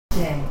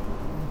J.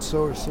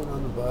 So we're sitting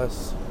on the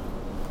bus.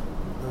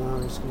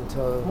 I'm just going to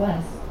tell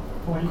West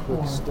a 44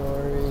 quick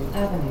story.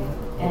 Avenue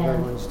Hope and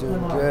everyone's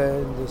doing Lamar.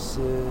 good. This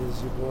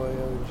is your boy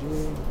OG.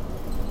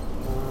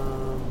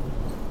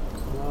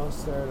 I'll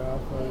start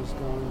off. I was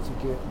going to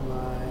get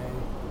my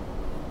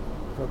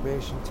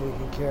probation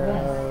taken care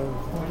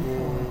of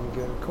and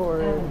go to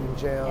court and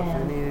jail if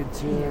I needed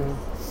to.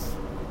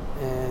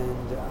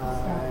 And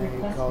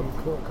I called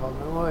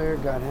my lawyer,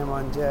 got him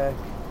on deck,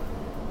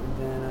 and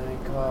then I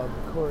called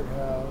the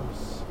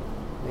courthouse.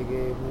 They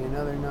gave me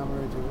another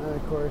number to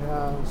another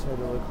courthouse, had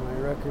to look my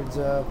records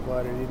up,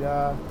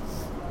 blah-da-dee-da.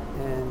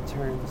 And it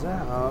turns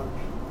out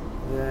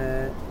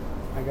that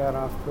I got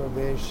off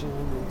probation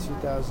in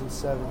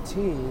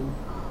 2017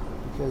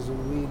 because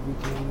when weed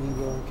became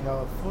legal in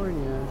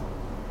California,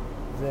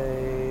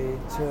 they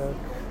took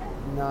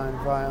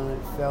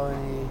non-violent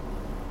felony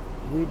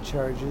weed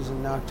charges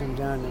and knocked them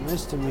down to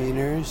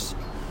misdemeanors.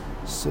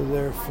 So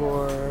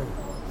therefore,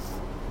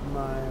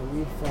 my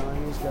weed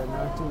felonies got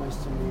knocked to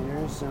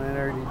misdemeanors, and I'd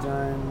already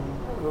done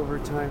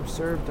overtime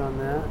served on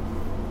that.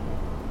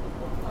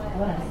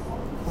 West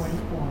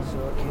 44. So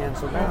it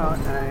canceled out,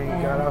 and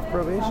I got off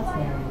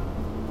probation.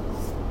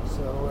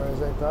 So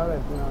whereas I thought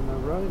I'd been on the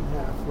run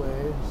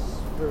halfway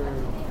for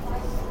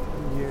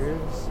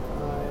years,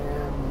 I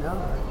am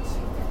not.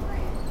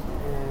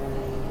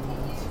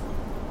 And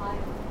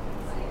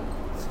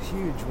it's a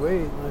huge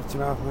weight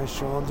lifted off my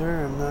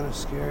shoulder. I'm not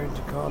scared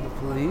to call the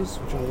police,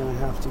 which I'm going to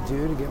have to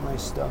do to get my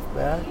stuff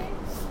back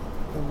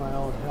from my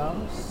old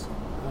house.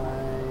 I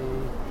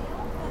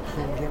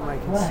can get my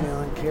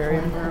conceal and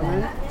carry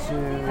permit to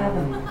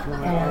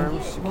become an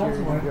armed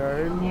security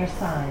guard. Near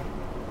side.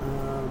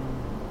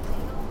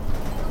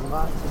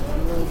 Lots of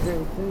really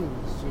great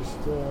things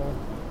just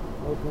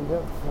opened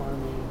up for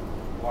me.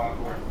 I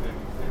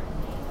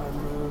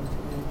moved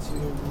into a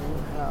new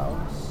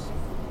house,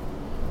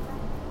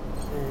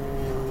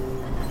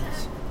 and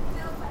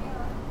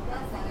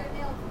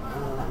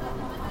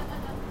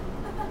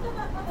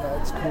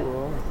that's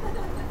cool.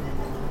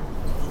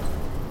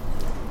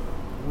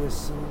 With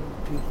some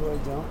people I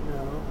don't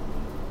know,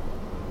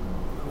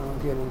 I'm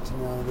getting to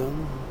know them,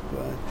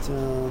 but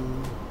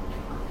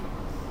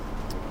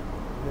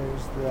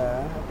there's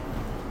that,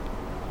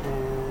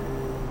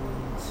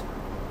 and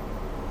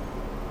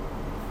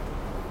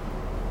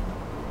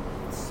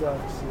it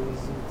sucks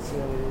is it's a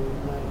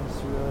nice,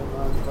 really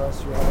long bus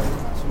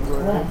ride to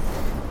work. West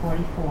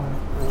 44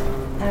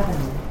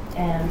 Avenue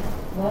and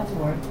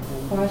Wadsworth The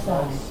Forest bus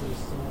Line.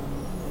 system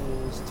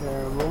is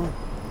terrible,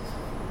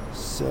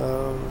 so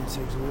it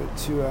takes about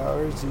 2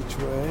 hours each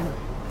way.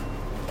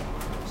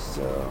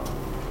 So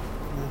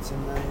that's a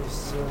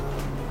nice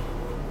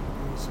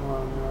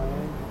long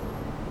ride.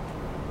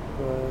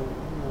 But,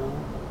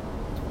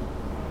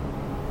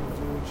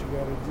 do what you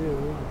gotta do.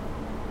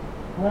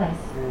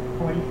 West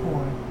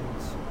 44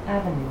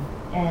 Avenue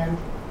and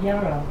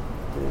Yarrow.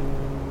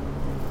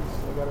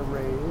 I got a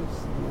raise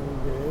the other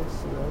day,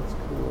 so that's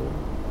cool.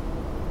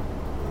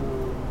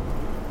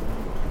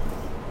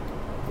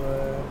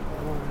 But I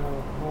don't have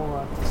a whole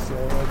lot to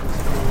say. I just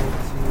wanted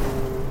to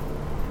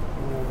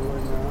let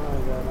everyone know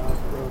I got off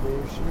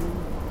probation,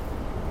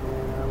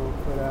 and I will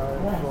put out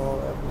a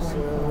full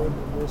episode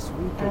this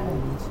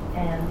weekend.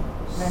 And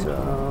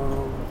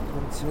So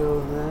until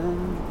then,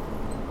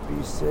 be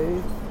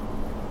safe,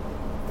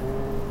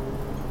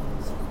 and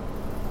if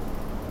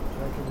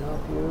I can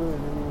help you in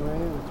any way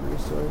with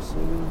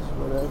resources,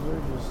 whatever,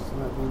 just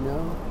let me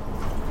know,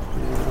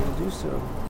 and I'll do so.